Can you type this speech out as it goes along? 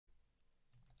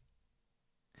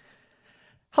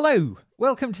Hello,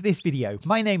 welcome to this video.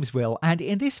 My name's Will, and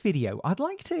in this video I'd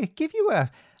like to give you a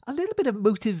little bit of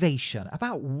motivation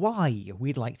about why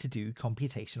we'd like to do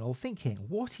computational thinking.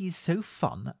 What is so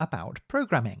fun about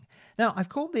programming? Now, I've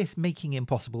called this Making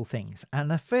Impossible Things,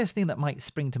 and the first thing that might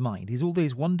spring to mind is all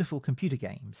those wonderful computer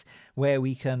games where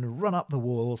we can run up the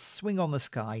walls, swing on the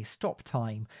sky, stop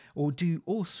time, or do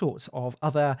all sorts of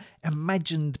other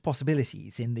imagined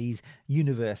possibilities in these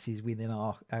universes within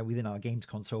our games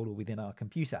console or within our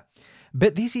computer.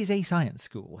 But this is a science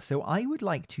school, so I would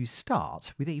like to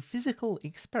start with a physical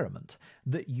experiment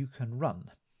that you can run.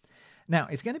 Now,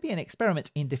 it's going to be an experiment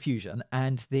in diffusion,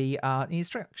 and the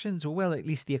instructions, or well, at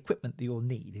least the equipment that you'll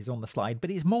need, is on the slide,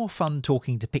 but it's more fun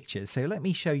talking to pictures. So let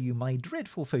me show you my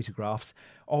dreadful photographs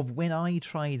of when I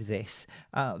tried this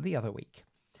the other week.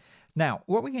 Now,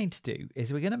 what we're going to do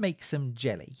is we're going to make some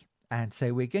jelly. And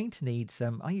so we're going to need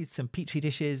I used some petri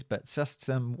dishes, but just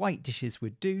some white dishes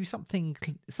would do, something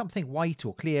white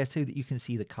or clear so that you can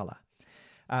see the colour.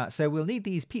 So we'll need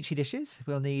these petri dishes,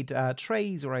 we'll need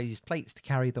trays or I use plates to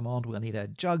carry them on, we'll need a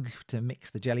jug to mix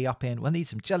the jelly up in, we'll need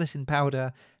some gelatin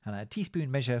powder and a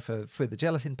teaspoon measure for the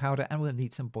gelatin powder, and we'll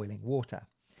need some boiling water.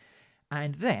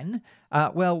 And then,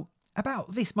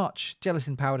 about this much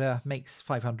gelatin powder makes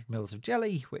 500 mils of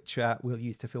jelly, which we'll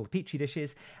use to fill the petri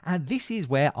dishes. And this is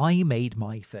where I made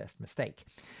my first mistake.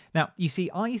 Now, you see,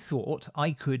 I thought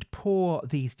I could pour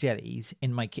these jellies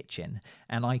in my kitchen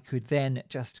and I could then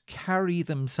just carry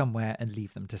them somewhere and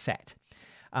leave them to set.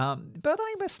 But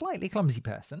I'm a slightly clumsy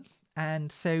person.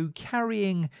 And so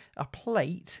carrying a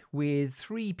plate with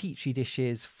 3 petri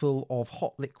dishes full of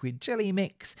hot liquid jelly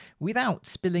mix without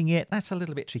spilling it, that's a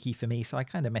little bit tricky for me, so I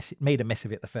kind of made a mess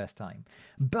of it the first time.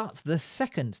 But the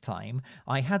second time,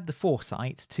 I had the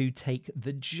foresight to take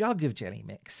the jug of jelly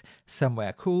mix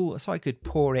somewhere cool so I could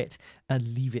pour it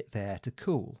and leave it there to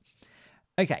cool.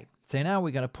 Okay, so now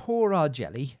we're going to pour our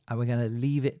jelly and we're going to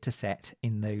leave it to set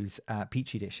in those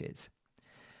petri dishes.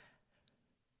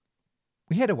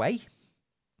 We head away,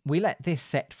 we let this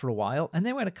set for a while, and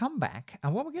then we're going to come back,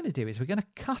 and what we're going to do is we're going to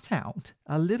cut out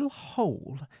a little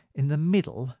hole in the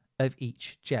middle of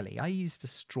each jelly. I used a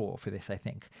straw for this, I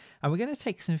think. And we're going to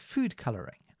take some food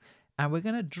colouring, and we're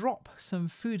going to drop some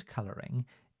food colouring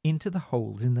into the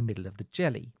holes in the middle of the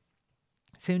jelly.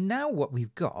 So now what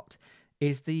we've got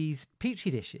is these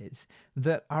petri dishes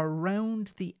that are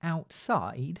around the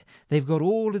outside. They've got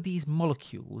all of these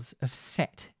molecules of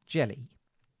set jelly.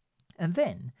 And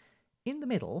then, in the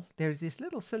middle, there's this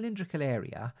little cylindrical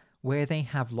area where they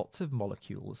have lots of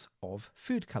molecules of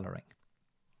food colouring.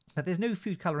 But there's no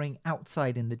food colouring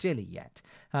outside in the jelly yet,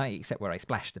 except where I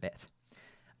splashed a bit.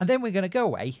 And then we're going to go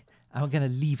away, and we're going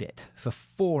to leave it for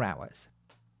 4 hours.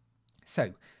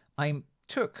 So, I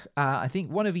took, I think,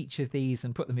 one of each of these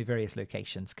and put them in various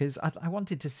locations because I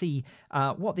wanted to see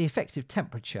what the effective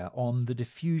temperature on the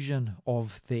diffusion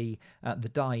of the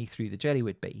dye through the jelly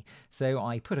would be. So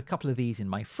I put a couple of these in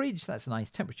my fridge. That's a nice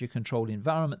temperature controlled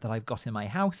environment that I've got in my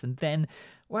house. And then,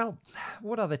 well,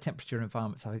 what other temperature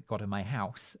environments have I got in my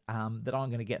house that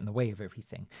aren't going to get in the way of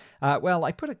everything? Well,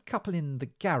 I put a couple in the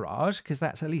garage because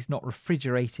that's at least not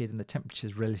refrigerated and the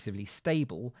temperature's relatively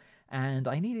stable. And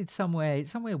I needed somewhere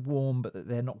warm, but that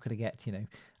they're not going to get,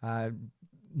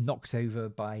 knocked over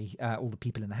by all the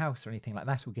people in the house or anything like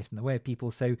that, or get in the way of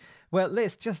people. So, well,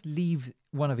 let's just leave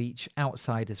one of each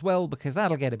outside as well, because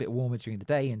that'll get a bit warmer during the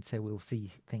day, and so we'll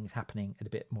see things happening at a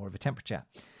bit more of a temperature.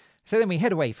 So then we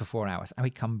head away for 4 hours, and we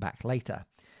come back later.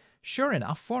 Sure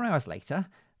enough, 4 hours later,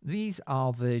 these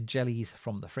are the jellies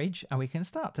from the fridge, and we can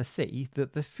start to see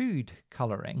that the food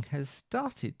colouring has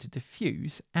started to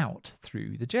diffuse out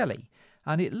through the jelly.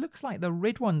 And it looks like the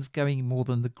red one's going more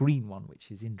than the green one, which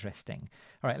is interesting.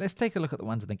 All right, let's take a look at the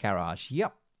ones in the garage.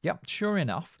 Yep, sure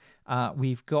enough,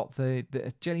 we've got the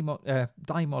jelly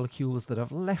dye molecules that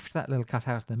have left that little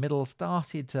cutout in the middle,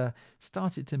 started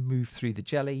to move through the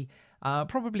jelly.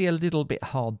 Probably a little bit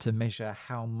hard to measure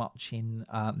how much in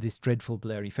this dreadful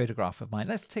blurry photograph of mine.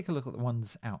 Let's take a look at the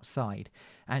ones outside.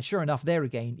 And sure enough, there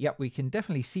again, yep, we can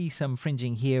definitely see some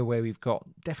fringing here where we've got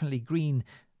definitely green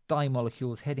dye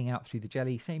molecules heading out through the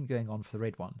jelly. Same going on for the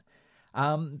red one.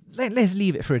 Let's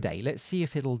leave it for a day. Let's see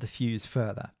if it'll diffuse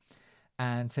further.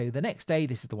 And so the next day,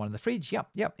 this is the one in the fridge. Yep,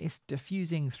 it's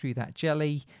diffusing through that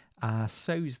jelly.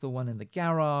 So's the one in the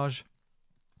garage.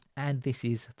 And this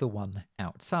is the one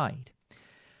outside.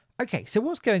 Okay, so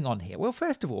what's going on here? Well,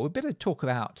 first of all, we better talk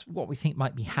about what we think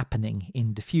might be happening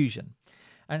in diffusion.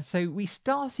 And so we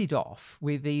started off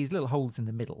with these little holes in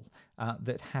the middle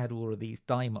that had all of these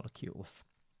dye molecules.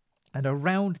 And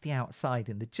around the outside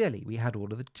in the jelly, we had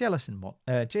all of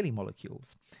the jelly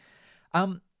molecules.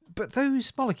 But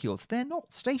those molecules, they're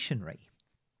not stationary.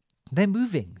 they're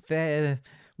moving, they're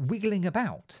wiggling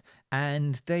about,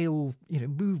 and they'll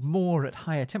move more at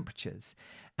higher temperatures.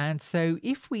 And so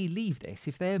if we leave this,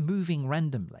 if they're moving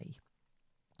randomly,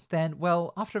 then,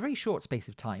 well, after a very short space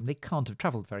of time, they can't have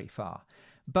travelled very far.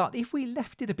 But if we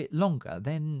left it a bit longer,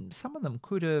 then some of them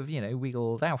could have,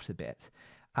 wiggled out a bit.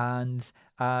 And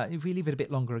if we leave it a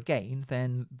bit longer again,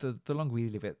 then the longer we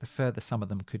leave it, the further some of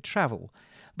them could travel.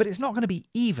 But it's not going to be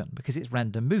even because it's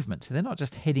random movement. So they're not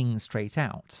just heading straight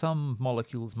out. Some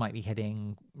molecules might be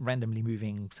heading, randomly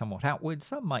moving somewhat outwards.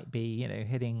 Some might be,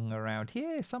 heading around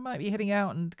here. Some might be heading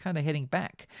out and kind of heading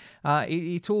back.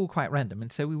 It's all quite random.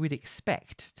 And so we would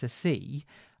expect to see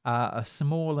a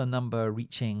smaller number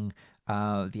reaching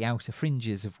the outer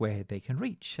fringes of where they can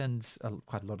reach, and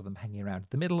quite a lot of them hanging around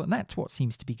the middle, and that's what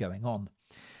seems to be going on.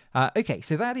 Okay,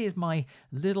 so that is my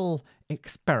little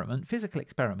experiment, physical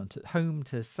experiment at home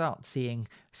to start seeing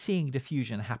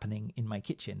diffusion happening in my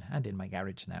kitchen and in my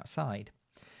garage and outside.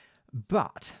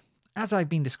 But as I've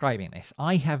been describing this,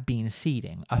 I have been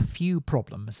seeding a few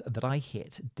problems that I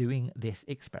hit doing this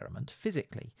experiment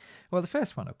physically. Well, the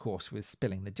first one, of course, was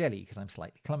spilling the jelly because I'm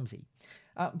slightly clumsy.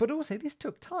 But also, this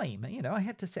took time. I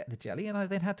had to set the jelly and I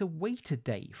then had to wait a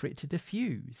day for it to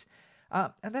diffuse.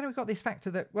 And then we've got this factor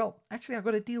that, well, actually I've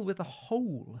got to deal with the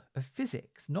whole of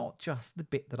physics, not just the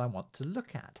bit that I want to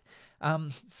look at.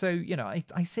 So,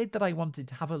 I said that I wanted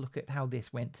to have a look at how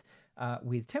this went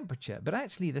with temperature, but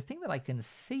actually the thing that I can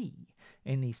see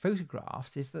in these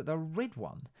photographs is that the red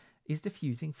one is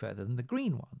diffusing further than the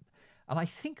green one. And I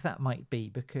think that might be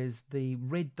because the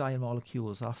red dye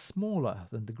molecules are smaller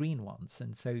than the green ones,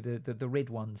 and so the red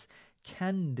ones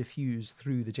can diffuse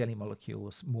through the jelly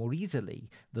molecules more easily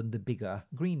than the bigger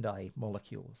green dye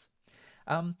molecules.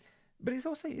 But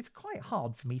it's quite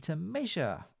hard for me to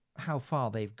measure how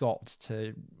far they've got,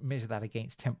 to measure that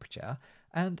against temperature,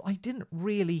 and I didn't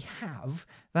really have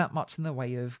that much in the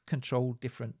way of controlled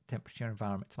different temperature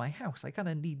environments in my house. I kind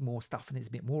of need more stuff, and it's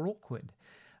a bit more awkward.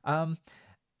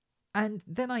 And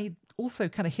then I also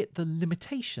kind of hit the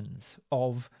limitations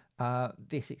of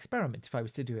this experiment if I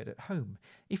was to do it at home.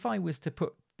 If I was to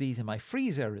put these in my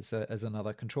freezer as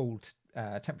another controlled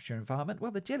temperature environment,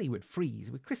 well, the jelly would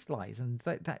freeze, would crystallize, and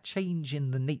that change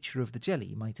in the nature of the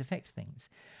jelly might affect things.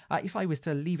 If I was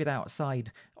to leave it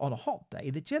outside on a hot day,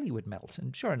 the jelly would melt.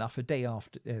 And sure enough, a day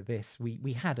after this,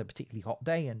 we had a particularly hot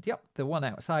day, and yep, the one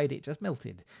outside, it just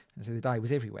melted. And so the dye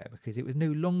was everywhere because it was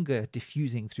no longer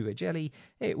diffusing through a jelly.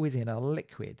 It was in a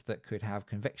liquid that could have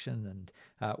convection and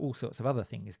all sorts of other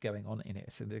things going on in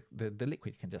it. So the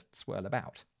liquid can just swirl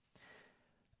about.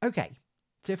 Okay,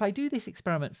 so if I do this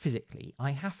experiment physically,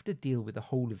 I have to deal with the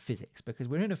whole of physics because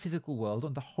we're in a physical world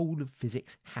and the whole of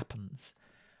physics happens.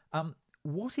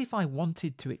 What if I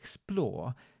wanted to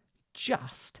explore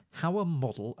just how a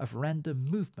model of random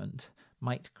movement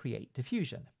might create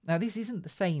diffusion? Now, this isn't the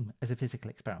same as a physical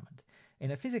experiment.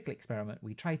 In a physical experiment,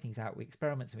 we try things out, we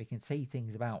experiment, and we can say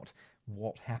things about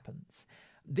what happens.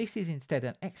 This is instead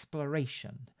an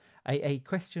exploration, a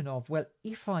question of, well,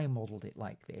 if I modelled it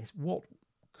like this, what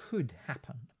could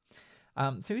happen?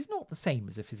 So it's not the same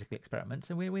as a physical experiment,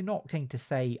 so we're not going to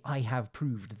say, I have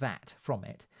proved that from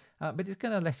it, but it's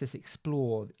going to let us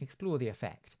explore the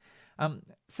effect.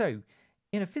 So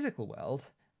in a physical world,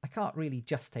 I can't really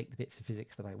just take the bits of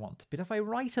physics that I want, but if I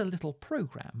write a little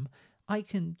program, I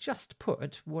can just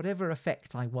put whatever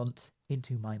effect I want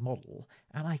into my model,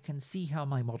 and I can see how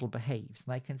my model behaves,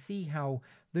 and I can see how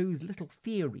those little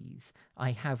theories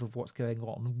I have of what's going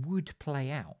on would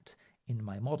play out in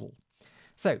my model.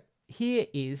 So here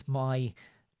is my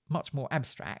much more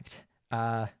abstract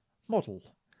model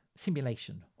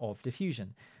simulation of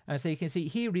diffusion. And so you can see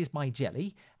here is my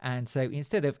jelly, and so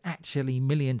instead of actually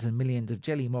millions and millions of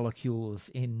jelly molecules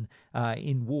in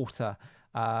water,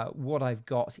 what I've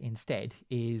got instead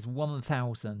is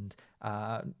 1,000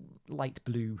 light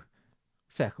blue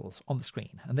circles on the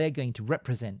screen, and they're going to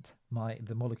represent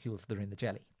the molecules that are in the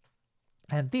jelly.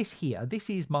 And this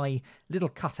is my little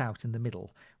cutout in the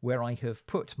middle where I have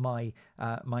put my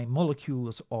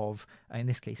molecules of, in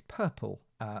this case, purple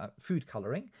food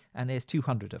colouring, and there's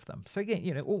 200 of them. So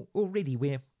again, already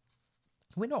we're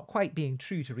not quite being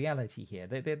true to reality here.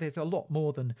 There's a lot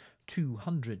more than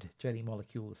 200 jelly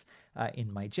molecules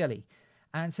in my jelly.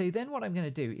 And so then what I'm going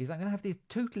to do is I'm going to have this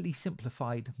totally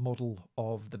simplified model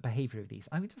of the behaviour of these.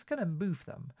 I'm just going to move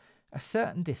them a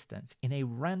certain distance in a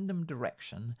random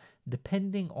direction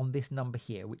depending on this number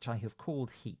here, which I have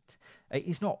called heat.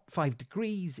 It's not 5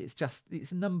 degrees,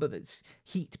 it's a number that's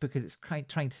heat because it's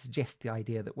trying to suggest the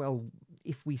idea that, well,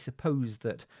 if we suppose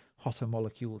that hotter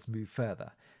molecules move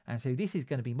further. And so this is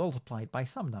going to be multiplied by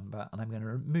some number, and I'm going to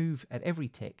remove at every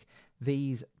tick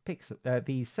these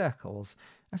circles,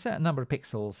 a certain number of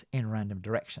pixels in random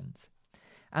directions.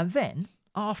 And then,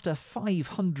 after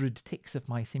 500 ticks of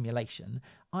my simulation,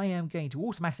 I am going to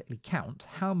automatically count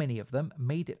how many of them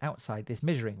made it outside this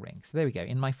measuring ring. So there we go.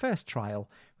 In my first trial,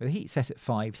 with a heat set at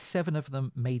 5, 7 of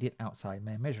them made it outside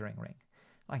my measuring ring.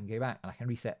 I can go back and I can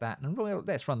reset that, and well,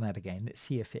 let's run that again. Let's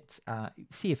see if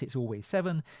it's always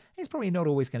 7. It's probably not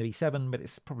always going to be 7, but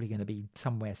it's probably going to be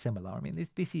somewhere similar. I mean,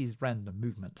 this is random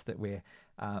movement that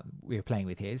we're playing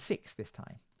with here. It's 6 this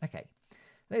time. Okay.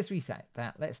 Let's reset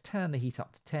that. Let's turn the heat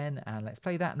up to 10 and let's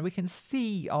play that. And we can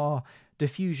see our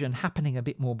diffusion happening a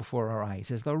bit more before our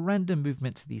eyes. As the random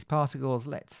movements of these particles,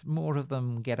 let's more of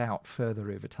them get out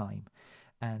further over time.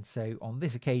 And so on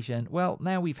this occasion, well,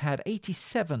 now we've had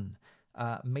 87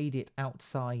 made it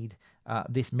outside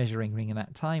this measuring ring in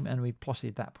that time. And we've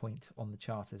plotted that point on the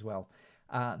chart as well.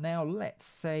 Now let's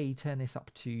say turn this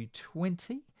up to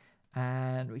 20.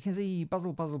 And we can see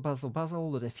buzzle, buzzle, buzzle,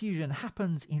 buzzle. The diffusion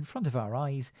happens in front of our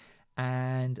eyes.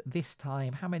 And this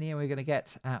time, how many are we going to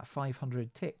get at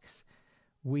 500 ticks?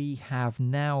 We have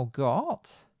now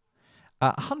got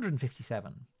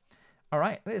 157. All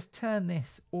right, let's turn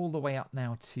this all the way up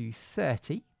now to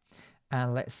 30.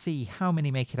 And let's see how many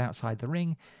make it outside the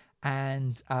ring.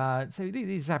 And so this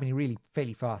is happening really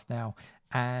fairly fast now.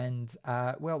 And,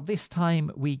 well, this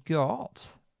time we got...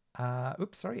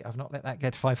 oops, sorry, I've not let that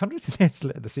get to 500. Let's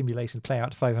let the simulation play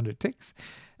out to 500 ticks.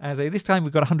 So this time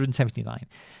we've got 179.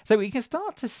 So we can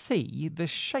start to see the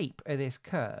shape of this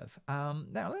curve.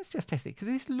 Now let's just test it, because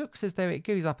this looks as though it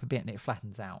goes up a bit and it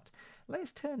flattens out.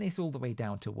 Let's turn this all the way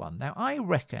down to 1. Now I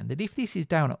reckon that if this is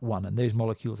down at 1 and those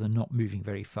molecules are not moving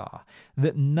very far,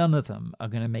 that none of them are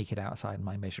going to make it outside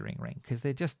my measuring ring, because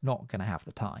they're just not going to have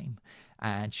the time.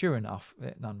 And sure enough,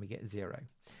 at none we get 0.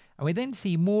 And we then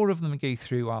see more of them go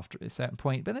through after a certain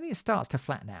point, but then it starts to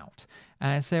flatten out.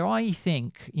 And so I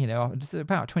think, you know,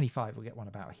 about 25 we'll get one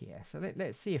about here. So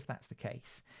let's see if that's the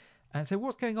case. And so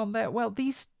what's going on there? Well,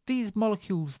 these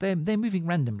molecules, they're moving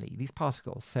randomly, these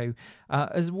particles. So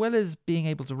as well as being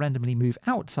able to randomly move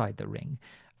outside the ring,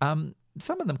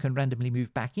 some of them can randomly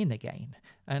move back in again.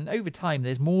 And over time,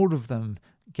 there's more of them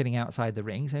getting outside the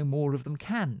ring, so more of them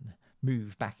can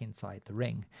move back inside the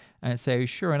ring. And so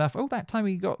sure enough, that time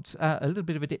we got a little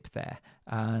bit of a dip there.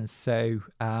 And so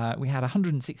we had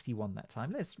 161 that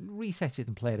time. Let's reset it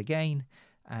and play it again,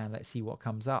 and let's see what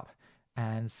comes up.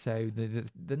 And so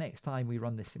the next time we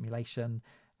run this simulation,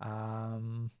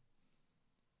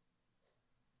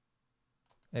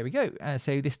 there we go.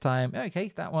 So this time,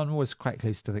 okay, that one was quite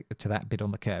close to that bit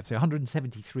on the curve. So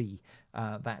 173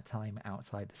 that time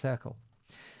outside the circle.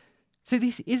 So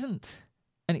this isn't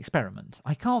an experiment.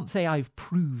 I can't say I've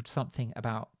proved something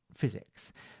about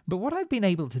physics, but what I've been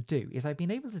able to do is I've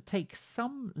been able to take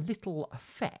some little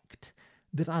effect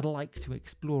that I'd like to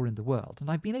explore in the world,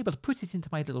 and I've been able to put it into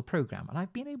my little program, and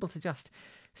I've been able to just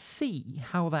see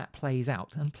how that plays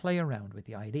out and play around with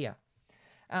the idea.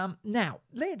 Now,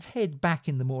 let's head back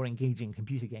in the more engaging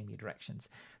computer gaming directions.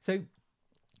 So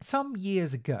some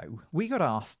years ago, we got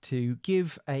asked to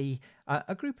give a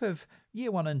group of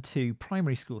year 1 and 2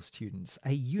 primary school students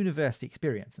a university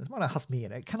experience. And someone asked me,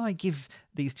 can I give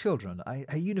these children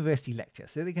a university lecture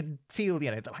so they can feel,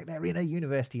 like they're in a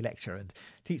university lecture, and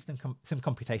teach them some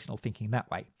computational thinking that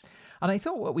way? And I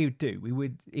thought what we would do,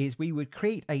 we would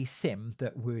create a sim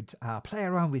that would play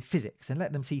around with physics and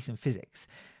let them see some physics.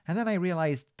 And then I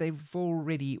realized they've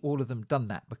already all of them done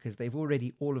that, because they've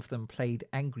already all of them played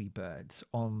Angry Birds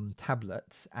on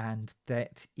tablets, and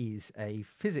that is a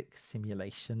physics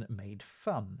simulation made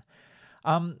fun.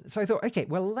 So I thought, okay,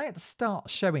 well, let's start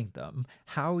showing them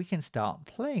how we can start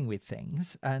playing with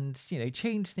things and,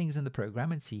 change things in the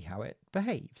program and see how it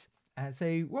behaves. And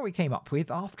so what we came up with,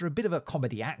 after a bit of a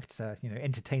comedy act to,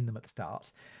 entertain them at the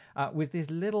start, was this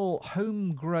little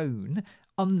homegrown,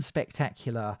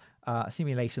 unspectacular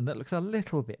simulation that looks a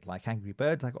little bit like Angry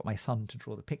Birds. I got my son to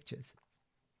draw the pictures.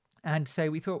 And so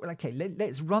we thought, well, okay,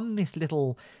 let's run this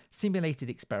little simulated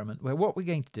experiment where what we're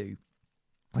going to do,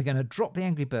 we're going to drop the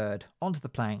Angry Bird onto the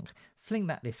plank, fling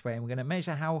that this way, and we're going to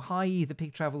measure how high the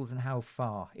pig travels and how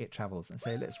far it travels. And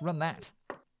so let's run that.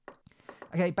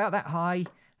 Okay, about that high.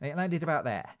 It landed about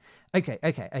there. Okay.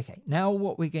 Now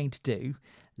what we're going to do,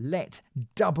 let's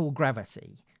double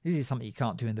gravity. This is something you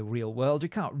can't do in the real world. You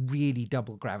can't really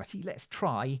double gravity. Let's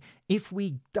try. If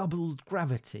we doubled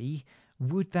gravity,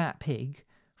 would that pig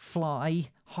fly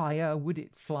higher? Would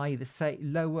it fly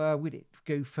lower? Would it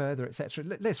go further, etc.?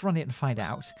 Let's run it and find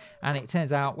out. And it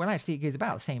turns out, well, actually it goes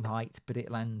about the same height, but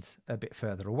it lands a bit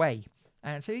further away.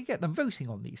 And so you get them voting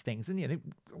on these things, and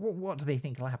what do they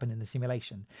think will happen in the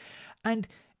simulation? And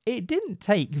it didn't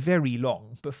take very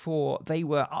long before they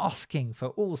were asking for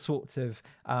all sorts of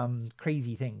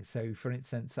crazy things. So, for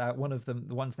instance, one of them,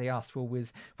 the ones they asked for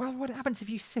was, well, what happens if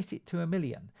you set it to 1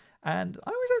 million? And I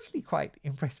was actually quite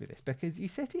impressed with this, because you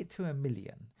set it to 1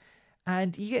 million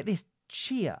and you get this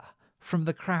cheer from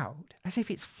the crowd as if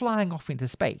it's flying off into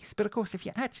space. But of course, if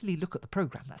you actually look at the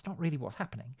program, that's not really what's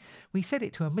happening. We set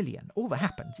it to 1 million. All that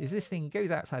happens is this thing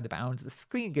goes outside the bounds, the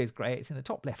screen goes grey, it's in the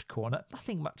top left corner,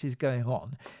 nothing much is going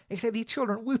on, except the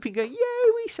children whooping, going,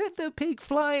 yay, we sent the pig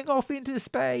flying off into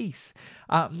space.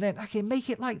 Then, okay, make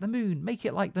it like the moon, make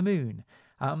it like the moon.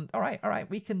 All right,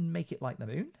 we can make it like the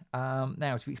moon.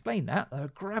 Now, to explain that,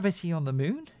 the gravity on the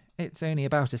moon, it's only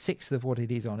about 1/6 of what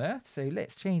it is on Earth. So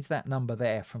let's change that number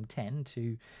there from 10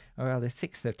 to, well, the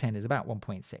 1/6 of 10 is about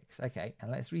 1.6. Okay,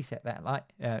 and let's reset that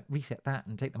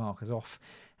and take the markers off.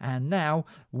 And now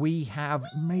we have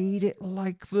made it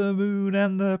like the moon,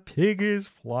 and the pig is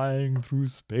flying through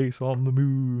space on the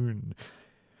moon.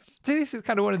 So this is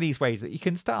kind of one of these ways that you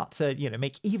can start to,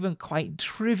 make even quite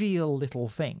trivial little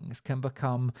things can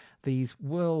become these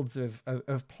worlds of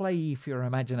play for your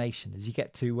imagination as you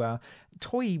get to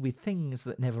toy with things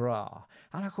that never are.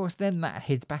 And of course, then that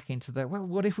heads back into well,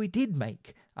 what if we did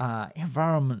make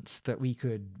environments that we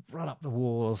could run up the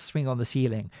walls, swing on the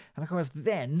ceiling? And of course,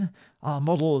 then our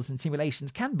models and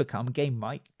simulations can become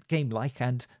game-like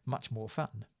and much more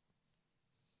fun.